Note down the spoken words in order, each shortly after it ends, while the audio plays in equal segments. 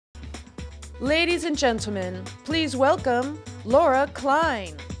Ladies and gentlemen, please welcome Laura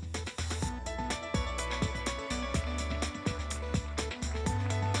Klein.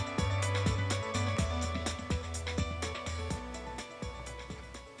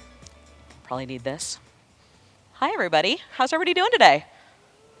 Probably need this. Hi, everybody. How's everybody doing today?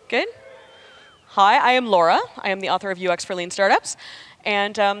 Good? Hi, I am Laura. I am the author of UX for Lean Startups.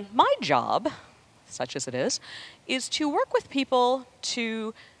 And my job, such as it is to work with people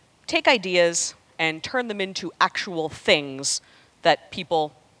to take ideas and turn them into actual things that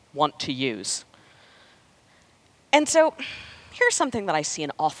people want to use. And so here's something that I see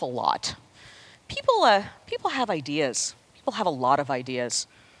an awful lot. People have ideas. People have a lot of ideas.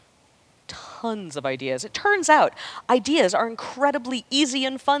 Tons of ideas. It turns out ideas are incredibly easy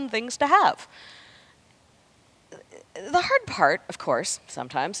and fun things to have. The hard part, of course,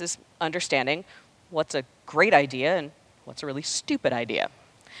 sometimes is understanding what's a great idea and what's a really stupid idea.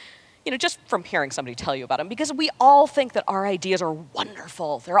 You know, just from hearing somebody tell you about them, because we all think that our ideas are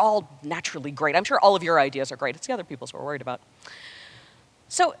wonderful. They're all naturally great. I'm sure all of your ideas are great. It's the other people's we're worried about.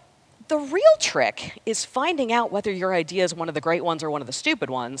 So the real trick is finding out whether your idea is one of the great ones or one of the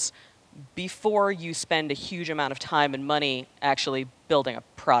stupid ones before you spend a huge amount of time and money actually building a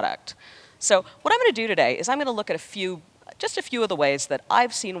product. So what I'm going to do today is I'm going to look at just a few of the ways that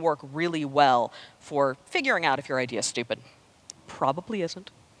I've seen work really well for figuring out if your idea is stupid. Probably isn't.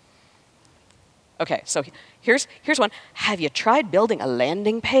 Okay, so here's one. Have you tried building a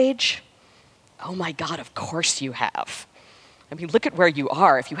landing page? Oh my God, of course you have. I mean, look at where you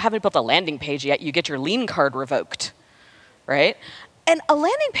are. If you haven't built a landing page yet, you get your Lean card revoked, right? And a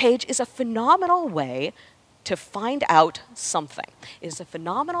landing page is a phenomenal way to find out something. It is a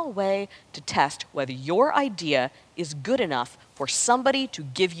phenomenal way to test whether your idea is good enough for somebody to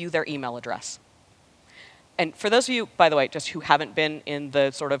give you their email address. And for those of you, by the way, just who haven't been in the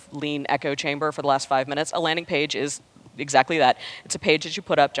sort of Lean echo chamber for the last 5 minutes, a landing page is exactly that. It's a page that you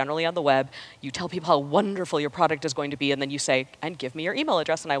put up generally on the web. You tell people how wonderful your product is going to be, and then you say, and give me your email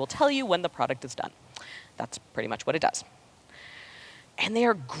address, and I will tell you when the product is done. That's pretty much what it does. And they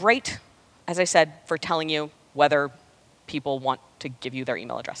are great, as I said, for telling you whether people want to give you their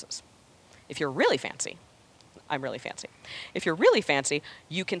email addresses. If you're really fancy, I'm really fancy. If you're really fancy,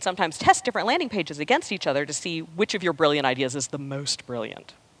 you can sometimes test different landing pages against each other to see which of your brilliant ideas is the most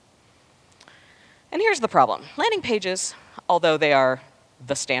brilliant. And here's the problem. Landing pages, although they are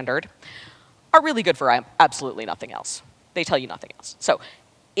the standard, are really good for absolutely nothing else. They tell you nothing else. So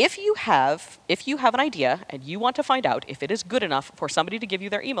if you have an idea and you want to find out if it is good enough for somebody to give you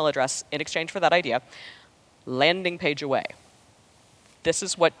their email address in exchange for that idea, landing page away. This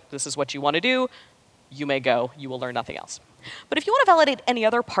is what you want to do. You may go. You will learn nothing else. But if you want to validate any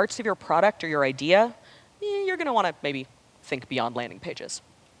other parts of your product or your idea, you're going to want to maybe think beyond landing pages.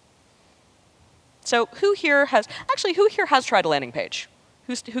 So who here has tried a landing page?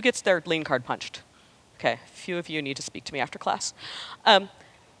 Who gets their Lean card punched? Okay, a few of you need to speak to me after class.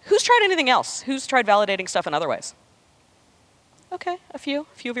 Who's tried anything else? Who's tried validating stuff in other ways? Okay, a few.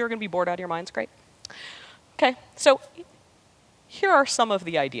 A few of you are going to be bored out of your minds. Great. Okay, so here are some of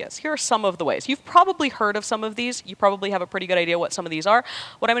the ideas. Here are some of the ways. You've probably heard of some of these. You probably have a pretty good idea what some of these are.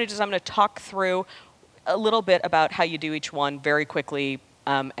 What I'm going to do is I'm going to talk through a little bit about how you do each one very quickly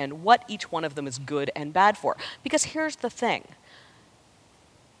and what each one of them is good and bad for. Because here's the thing.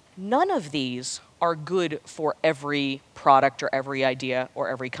 None of these are good for every product or every idea or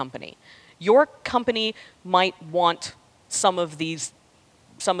every company. Your company might want some of these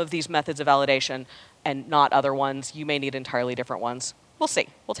methods of validation and not other ones. You may need entirely different ones. We'll see.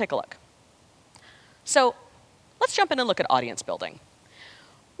 We'll take a look. So let's jump in and look at audience building.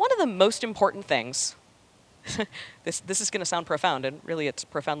 One of the most important things, this is going to sound profound, and really it's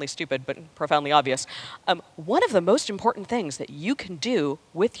profoundly stupid, but profoundly obvious. One of the most important things that you can do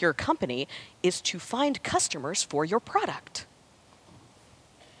with your company is to find customers for your product.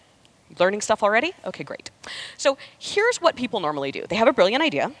 Learning stuff already? Okay, great. So here's what people normally do. They have a brilliant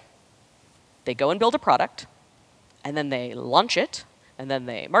idea. They go and build a product, and then they launch it, and then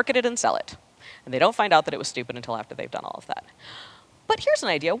they market it and sell it. And they don't find out that it was stupid until after they've done all of that. But here's an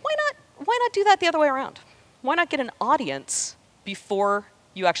idea. Why not do that the other way around? Why not get an audience before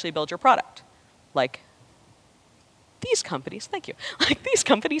you actually build your product? Like these companies, thank you, like these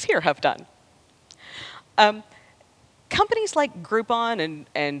companies here have done. Companies like Groupon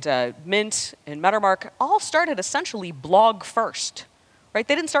and Mint and Mattermark all started essentially blog first. Right?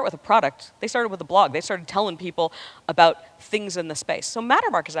 They didn't start with a product. They started with a blog. They started telling people about things in the space. So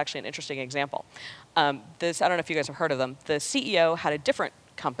Mattermark is actually an interesting example. I don't know if you guys have heard of them. The CEO had a different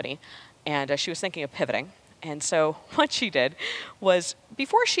company, and she was thinking of pivoting. And so what she did was,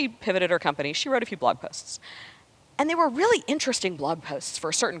 before she pivoted her company, she wrote a few blog posts. And they were really interesting blog posts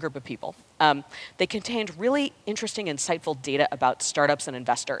for a certain group of people. They contained really interesting, insightful data about startups and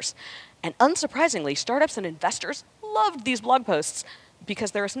investors. And unsurprisingly, startups and investors loved these blog posts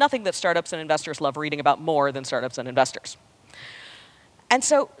because there is nothing that startups and investors love reading about more than startups and investors. And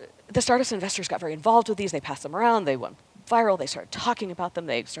so the startups and investors got very involved with these. They passed them around. They went viral. They started talking about them.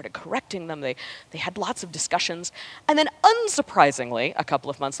 They started correcting them. They had lots of discussions. And then unsurprisingly, a couple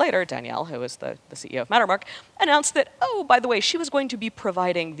of months later, Danielle, who is the CEO of Mattermark, announced that, oh, by the way, she was going to be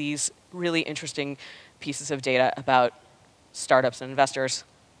providing these really interesting pieces of data about startups and investors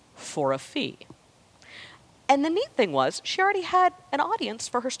for a fee. And the neat thing was, she already had an audience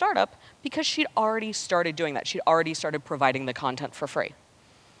for her startup because she'd already started doing that. She'd already started providing the content for free.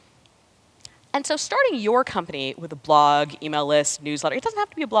 And so starting your company with a blog, email list, newsletter, it doesn't have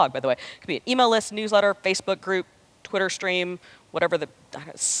to be a blog, by the way. It could be an email list, newsletter, Facebook group, Twitter stream, whatever the,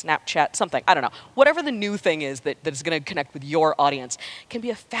 Snapchat, something, I don't know. Whatever the new thing is that is going to connect with your audience can be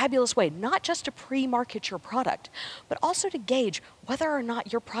a fabulous way, not just to pre-market your product, but also to gauge whether or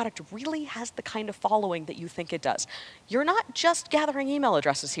not your product really has the kind of following that you think it does. You're not just gathering email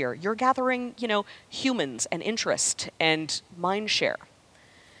addresses here. You're gathering, humans and interest and mind share.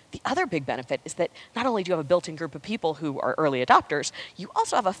 The other big benefit is that not only do you have a built-in group of people who are early adopters, you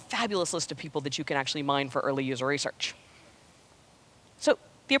also have a fabulous list of people that you can actually mine for early user research. So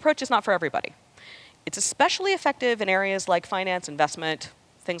the approach is not for everybody. It's especially effective in areas like finance, investment,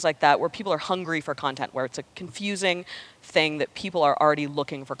 things like that, where people are hungry for content, where it's a confusing thing that people are already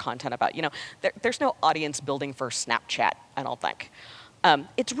looking for content about. There's no audience building for Snapchat, I don't think.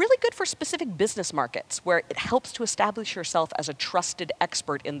 It's really good for specific business markets where it helps to establish yourself as a trusted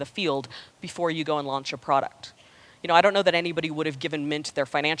expert in the field before you go and launch a product. I don't know that anybody would have given Mint their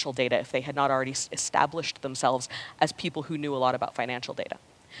financial data if they had not already established themselves as people who knew a lot about financial data.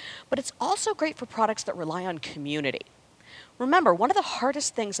 But it's also great for products that rely on community. Remember, one of the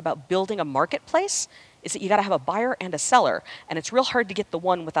hardest things about building a marketplace is that you got to have a buyer and a seller, and it's real hard to get the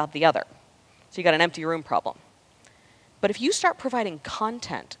one without the other. So you got an empty room problem. But if you start providing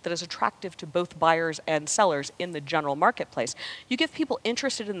content that is attractive to both buyers and sellers in the general marketplace, you give people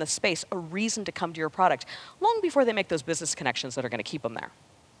interested in the space a reason to come to your product long before they make those business connections that are going to keep them there.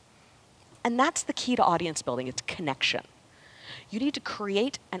 And that's the key to audience building, it's connection. You need to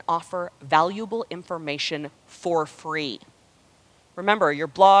create and offer valuable information for free. Remember, your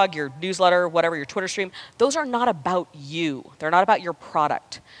blog, your newsletter, whatever, your Twitter stream, those are not about you. They're not about your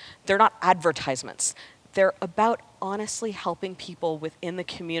product. They're not advertisements. They're about honestly helping people within the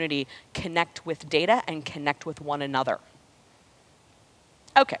community connect with data and connect with one another.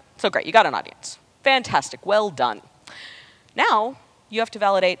 Okay, so great, you got an audience. Fantastic, well done. Now, you have to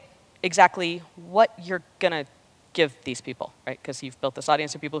validate exactly what you're gonna give these people, right? Because you've built this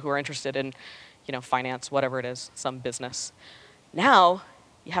audience of people who are interested in, finance, whatever it is, some business. Now,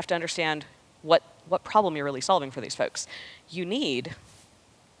 you have to understand what problem you're really solving for these folks. You need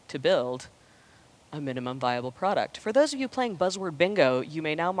to build a minimum viable product. For those of you playing buzzword bingo, you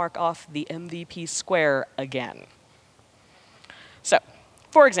may now mark off the MVP square again. So,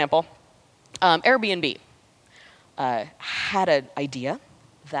 for example, Airbnb had an idea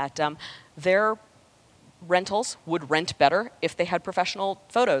that their rentals would rent better if they had professional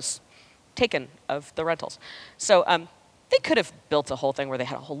photos taken of the rentals. So they could have built a whole thing where they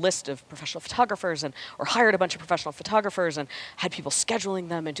had a whole list of professional photographers or hired a bunch of professional photographers and had people scheduling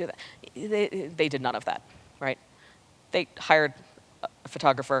them and do that. They did none of that, right? They hired a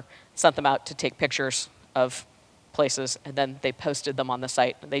photographer, sent them out to take pictures of places, and then they posted them on the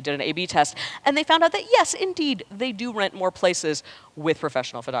site. They did an A/B test, and they found out that, yes, indeed, they do rent more places with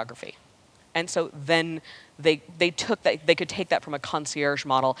professional photography. And so then they took that, they could take that from a concierge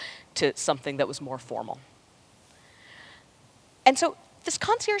model to something that was more formal. And so this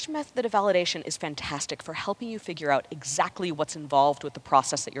concierge method of validation is fantastic for helping you figure out exactly what's involved with the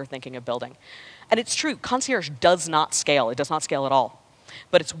process that you're thinking of building. And it's true, concierge does not scale. It does not scale at all.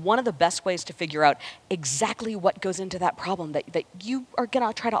 But it's one of the best ways to figure out exactly what goes into that problem that you are going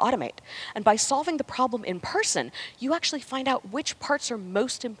to try to automate. And by solving the problem in person, you actually find out which parts are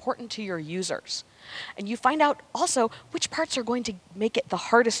most important to your users. And you find out also which parts are going to make it the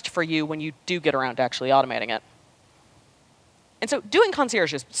hardest for you when you do get around to actually automating it. And so doing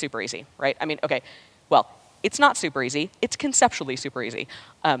concierge is super easy, right? I mean, okay, well, it's not super easy. It's conceptually super easy.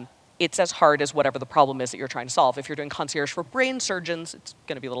 It's as hard as whatever the problem is that you're trying to solve. If you're doing concierge for brain surgeons, it's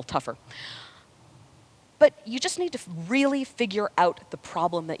going to be a little tougher. But you just need to really figure out the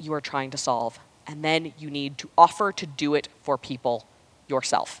problem that you are trying to solve, and then you need to offer to do it for people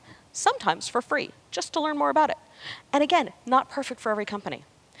yourself, sometimes for free. just to learn more about it. And again, not perfect for every company.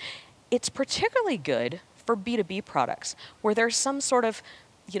 It's particularly good for B2B products, where there's some sort of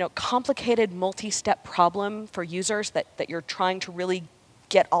complicated multi-step problem for users that you're trying to really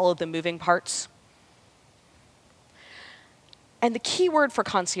get all of the moving parts. And the key word for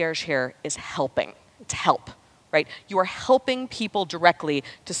concierge here is helping. It's help, right? You are helping people directly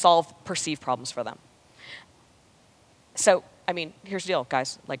to solve perceived problems for them. So, I mean, here's the deal,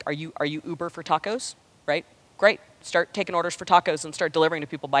 guys. Like, are you Uber for tacos, right? Great. Start taking orders for tacos and start delivering to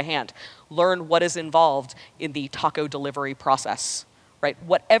people by hand. Learn what is involved in the taco delivery process, right?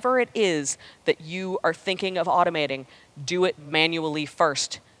 Whatever it is that you are thinking of automating, do it manually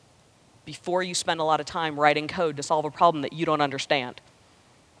first before you spend a lot of time writing code to solve a problem that you don't understand.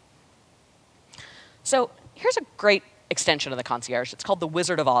 So here's a great extension of the concierge. It's called the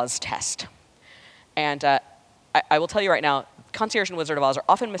Wizard of Oz test. And I will tell you right now, concierge and Wizard of Oz are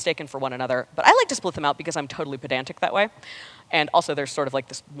often mistaken for one another, but I like to split them out because I'm totally pedantic that way. And also there's sort of like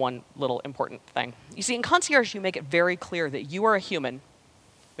this one little important thing. You see, in concierge, you make it very clear that you are a human,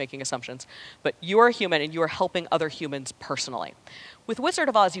 making assumptions, but you are a human and you are helping other humans personally. With Wizard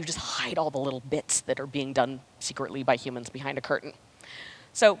of Oz, you just hide all the little bits that are being done secretly by humans behind a curtain.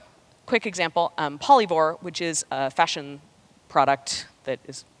 So, quick example, Polyvore, which is a fashion product that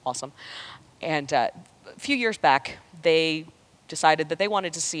is awesome. And a few years back, they decided that they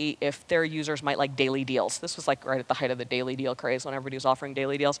wanted to see if their users might like daily deals. This was like right at the height of the daily deal craze when everybody was offering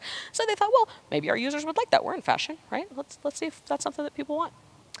daily deals. So they thought, well, maybe our users would like that. We're in fashion, right? Let's see if that's something that people want.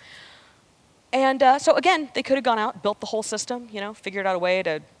 And so again, they could have gone out, built the whole system, figured out a way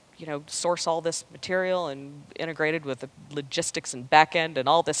to, source all this material and integrated with the logistics and backend and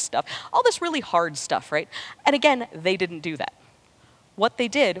all this stuff, all this really hard stuff, right? And again, they didn't do that. What they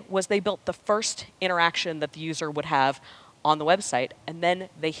did was they built the first interaction that the user would have on the website, and then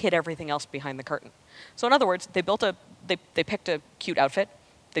they hid everything else behind the curtain. So in other words, they picked a cute outfit,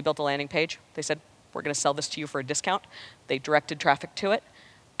 they built a landing page, they said, we're going to sell this to you for a discount. They directed traffic to it,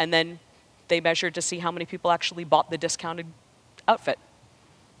 and then they measured to see how many people actually bought the discounted outfit,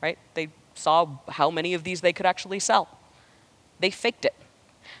 right? They saw how many of these they could actually sell. They faked it.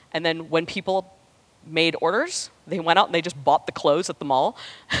 And then when people made orders, they went out and they just bought the clothes at the mall.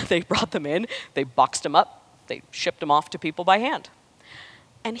 They brought them in, they boxed them up, they shipped them off to people by hand.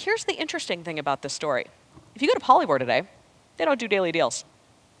 And here's the interesting thing about this story. If you go to Polyvore today, they don't do daily deals,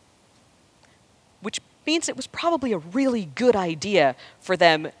 which means it was probably a really good idea for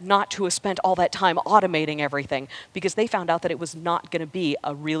them not to have spent all that time automating everything, because they found out that it was not going to be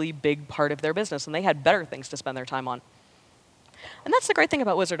a really big part of their business, and they had better things to spend their time on. And that's the great thing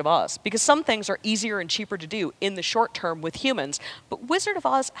about Wizard of Oz, because some things are easier and cheaper to do in the short term with humans, but Wizard of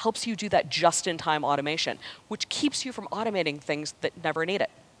Oz helps you do that just-in-time automation, which keeps you from automating things that never need it.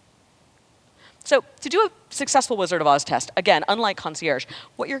 So to do a successful Wizard of Oz test, again, unlike concierge,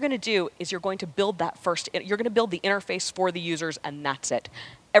 what you're going to do is you're going to build you're going to build the interface for the users, and that's it.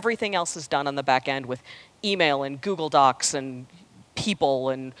 Everything else is done on the back end with email and Google Docs and people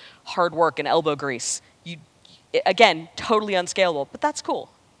and hard work and elbow grease. Again, totally unscalable, but that's cool.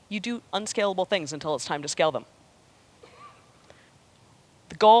 You do unscalable things until it's time to scale them.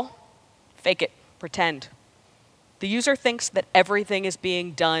 The goal, fake it, pretend. The user thinks that everything is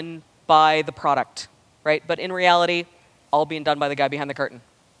being done by the product, right? But in reality, all being done by the guy behind the curtain.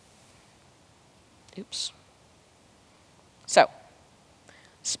 Oops. So,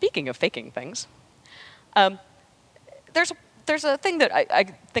 speaking of faking things, there's a thing that I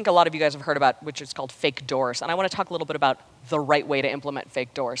think a lot of you guys have heard about, which is called fake doors. And I want to talk a little bit about the right way to implement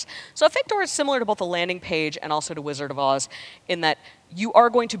fake doors. So a fake door is similar to both a landing page and also to Wizard of Oz in that you are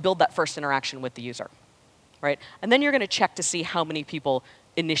going to build that first interaction with the user, right? And then you're going to check to see how many people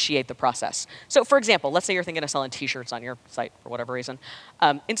initiate the process. So for example, let's say you're thinking of selling t-shirts on your site for whatever reason.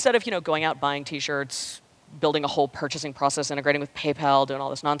 Instead of going out buying t-shirts, building a whole purchasing process, integrating with PayPal, doing all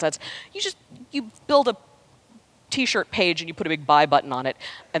this nonsense, you build a t-shirt page and you put a big buy button on it,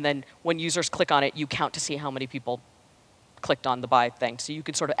 and then when users click on it, you count to see how many people clicked on the buy thing. So you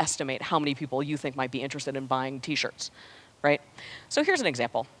can sort of estimate how many people you think might be interested in buying t-shirts, right? So here's an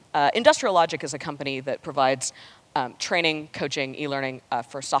example. Industrial Logic is a company that provides training, coaching, e-learning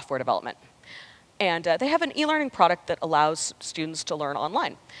for software development. And they have an e-learning product that allows students to learn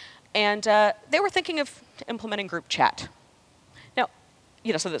online. And they were thinking of implementing group chat. Now,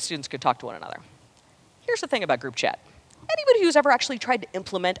 so that students could talk to one another. Here's the thing about group chat. Anybody who's ever actually tried to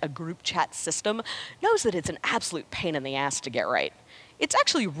implement a group chat system knows that it's an absolute pain in the ass to get right. It's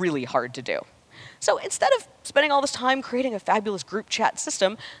actually really hard to do. So instead of spending all this time creating a fabulous group chat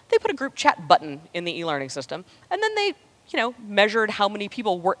system, they put a group chat button in the e-learning system, and then they measured how many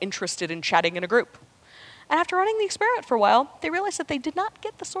people were interested in chatting in a group. And after running the experiment for a while, they realized that they did not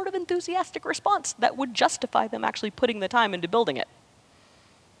get the sort of enthusiastic response that would justify them actually putting the time into building it.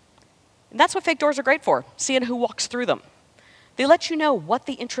 And that's what fake doors are great for, seeing who walks through them. They let you know what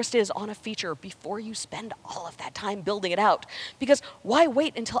the interest is on a feature before you spend all of that time building it out. Because why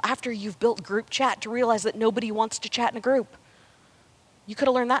wait until after you've built group chat to realize that nobody wants to chat in a group? You could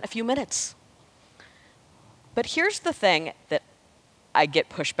have learned that in a few minutes. But here's the thing that I get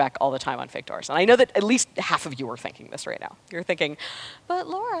pushback all the time on fake doors. And I know that at least half of you are thinking this right now. You're thinking, but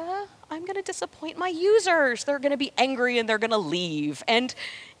Laura, I'm going to disappoint my users. They're going to be angry and they're going to leave. And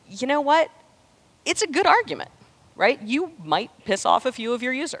you know what? It's a good argument, right? You might piss off a few of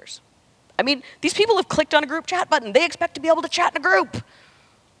your users. I mean, these people have clicked on a group chat button. They expect to be able to chat in a group.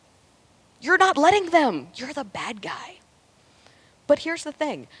 You're not letting them. You're the bad guy. But here's the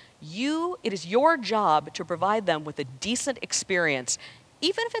thing. It is your job to provide them with a decent experience,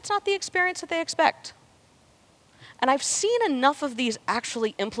 even if it's not the experience that they expect. And I've seen enough of these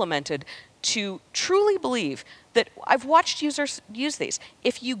actually implemented to truly believe that I've watched users use these.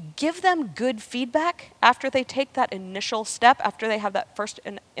 If you give them good feedback after they take that initial step, after they have that first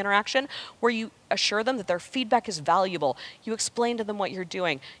interaction, where you assure them that their feedback is valuable, you explain to them what you're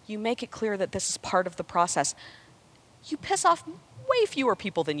doing, you make it clear that this is part of the process, you piss off way fewer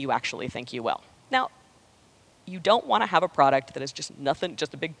people than you actually think you will. Now, you don't want to have a product that is just nothing,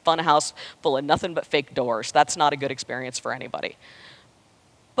 just a big fun house full of nothing but fake doors. That's not a good experience for anybody.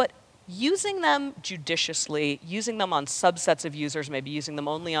 But using them judiciously, using them on subsets of users, maybe using them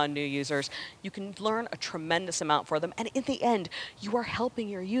only on new users, you can learn a tremendous amount for them. And in the end, you are helping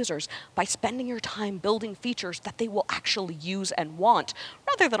your users by spending your time building features that they will actually use and want,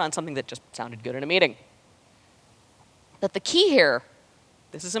 rather than on something that just sounded good in a meeting. But the key here,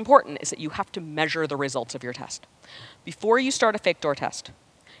 this is important, is that you have to measure the results of your test. Before you start a fake door test,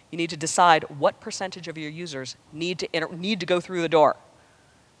 you need to decide what percentage of your users need to go through the door.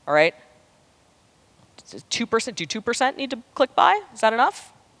 All right? 2%, do 2% need to click buy? Is that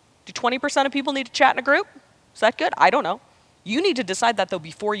enough? Do 20% of people need to chat in a group? Is that good? I don't know. You need to decide that, though,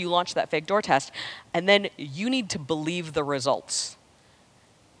 before you launch that fake door test, and then you need to believe the results.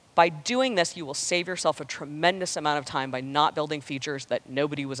 By doing this, you will save yourself a tremendous amount of time by not building features that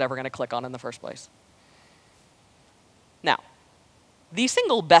nobody was ever going to click on in the first place. Now, the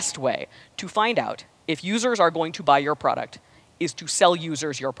single best way to find out if users are going to buy your product is to sell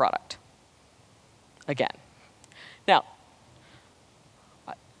users your product. Again. Now,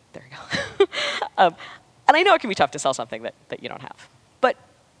 there you go. And I know it can be tough to sell something that you don't have. But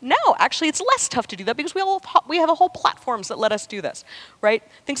no, actually, it's less tough to do that because we have a whole platforms that let us do this, right?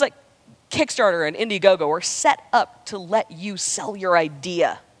 Things like Kickstarter and Indiegogo are set up to let you sell your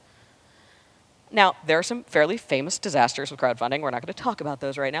idea. Now, there are some fairly famous disasters with crowdfunding. We're not going to talk about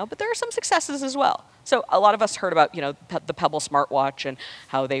those right now, but there are some successes as well. So a lot of us heard about, the Pebble smartwatch and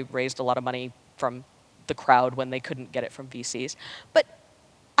how they raised a lot of money from the crowd when they couldn't get it from VCs. But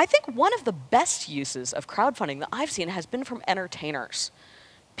I think one of the best uses of crowdfunding that I've seen has been from entertainers.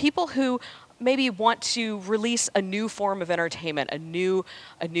 People who maybe want to release a new form of entertainment, a new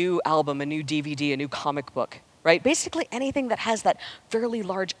album, a new DVD, a new comic book, right? Basically anything that has that fairly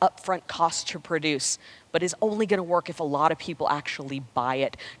large upfront cost to produce, but is only going to work if a lot of people actually buy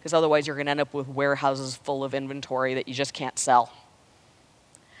it, because otherwise you're going to end up with warehouses full of inventory that you just can't sell.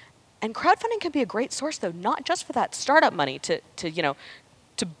 And crowdfunding can be a great source, though, not just for that startup money to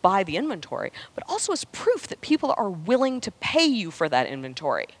buy the inventory, but also as proof that people are willing to pay you for that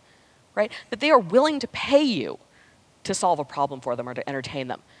inventory, right? That they are willing to pay you to solve a problem for them or to entertain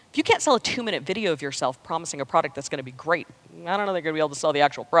them. If you can't sell a 2-minute video of yourself promising a product that's going to be great, I don't know they're going to be able to sell the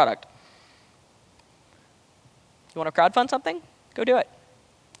actual product. You want to crowdfund something? Go do it.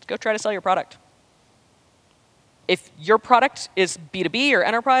 Go try to sell your product. If your product is B2B or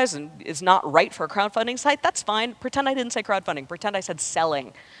enterprise and is not right for a crowdfunding site, that's fine. Pretend I didn't say crowdfunding. Pretend I said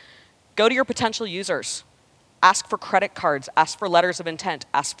selling. Go to your potential users. Ask for credit cards. Ask for letters of intent.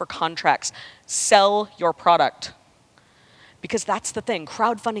 Ask for contracts. Sell your product. Because that's the thing.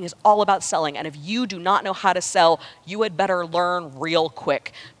 Crowdfunding is all about selling. And if you do not know how to sell, you had better learn real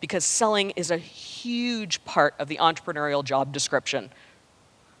quick. Because selling is a huge part of the entrepreneurial job description.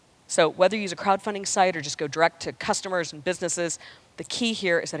 So whether you use a crowdfunding site or just go direct to customers and businesses, the key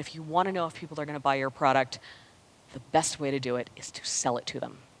here is that if you want to know if people are going to buy your product, the best way to do it is to sell it to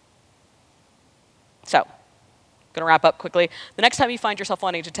them. So, I'm going to wrap up quickly. The next time you find yourself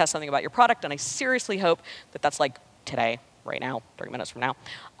wanting to test something about your product, and I seriously hope that that's like today, right now, 30 minutes from now,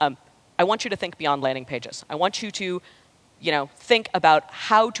 I want you to think beyond landing pages. I want you to think about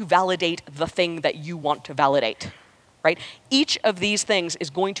how to validate the thing that you want to validate. right? Each of these things is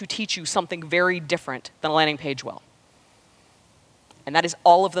going to teach you something very different than a landing page will. And that is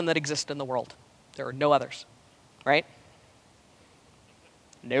all of them that exist in the world. There are no others, right?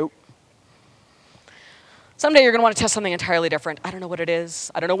 Nope. Someday you're going to want to test something entirely different. I don't know what it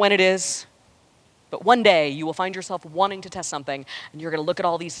is. I don't know when it is. But one day you will find yourself wanting to test something, and you're going to look at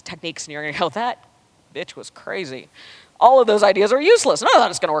all these techniques, and you're going to go, that bitch was crazy. All of those ideas are useless. None of that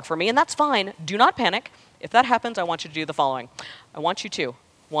is going to work for me, and that's fine. Do not panic. If that happens, I want you to do the following. I want you to,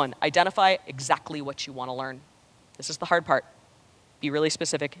 1, identify exactly what you want to learn. This is the hard part. Be really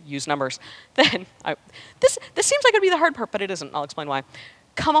specific. Use numbers. Then, this seems like it would be the hard part, but it isn't. I'll explain why.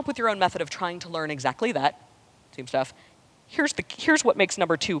 Come up with your own method of trying to learn exactly that. Same stuff. Here's what makes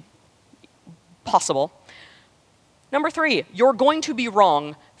number 2 possible. Number 3, you're going to be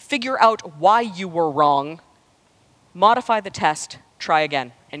wrong. Figure out why you were wrong. Modify the test. Try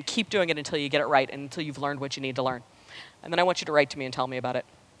again. And keep doing it until you get it right and until you've learned what you need to learn. And then I want you to write to me and tell me about it,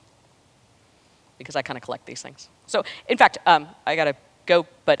 because I kind of collect these things. So, in fact, I got to go,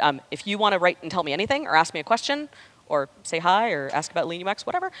 but if you want to write and tell me anything or ask me a question or say hi or ask about Lean UX,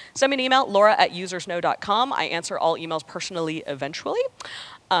 whatever, send me an email, laura@usersknow.com. I answer all emails personally eventually.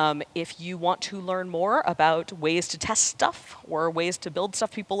 If you want to learn more about ways to test stuff or ways to build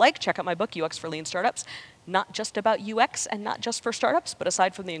stuff people like, check out my book, UX for Lean Startups. Not just about UX and not just for startups, but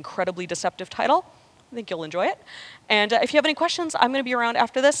aside from the incredibly deceptive title, I think you'll enjoy it. And if you have any questions, I'm going to be around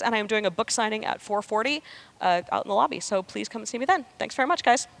after this, and I'm doing a book signing at 4:40 out in the lobby. So please come and see me then. Thanks very much,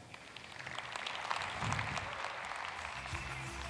 guys.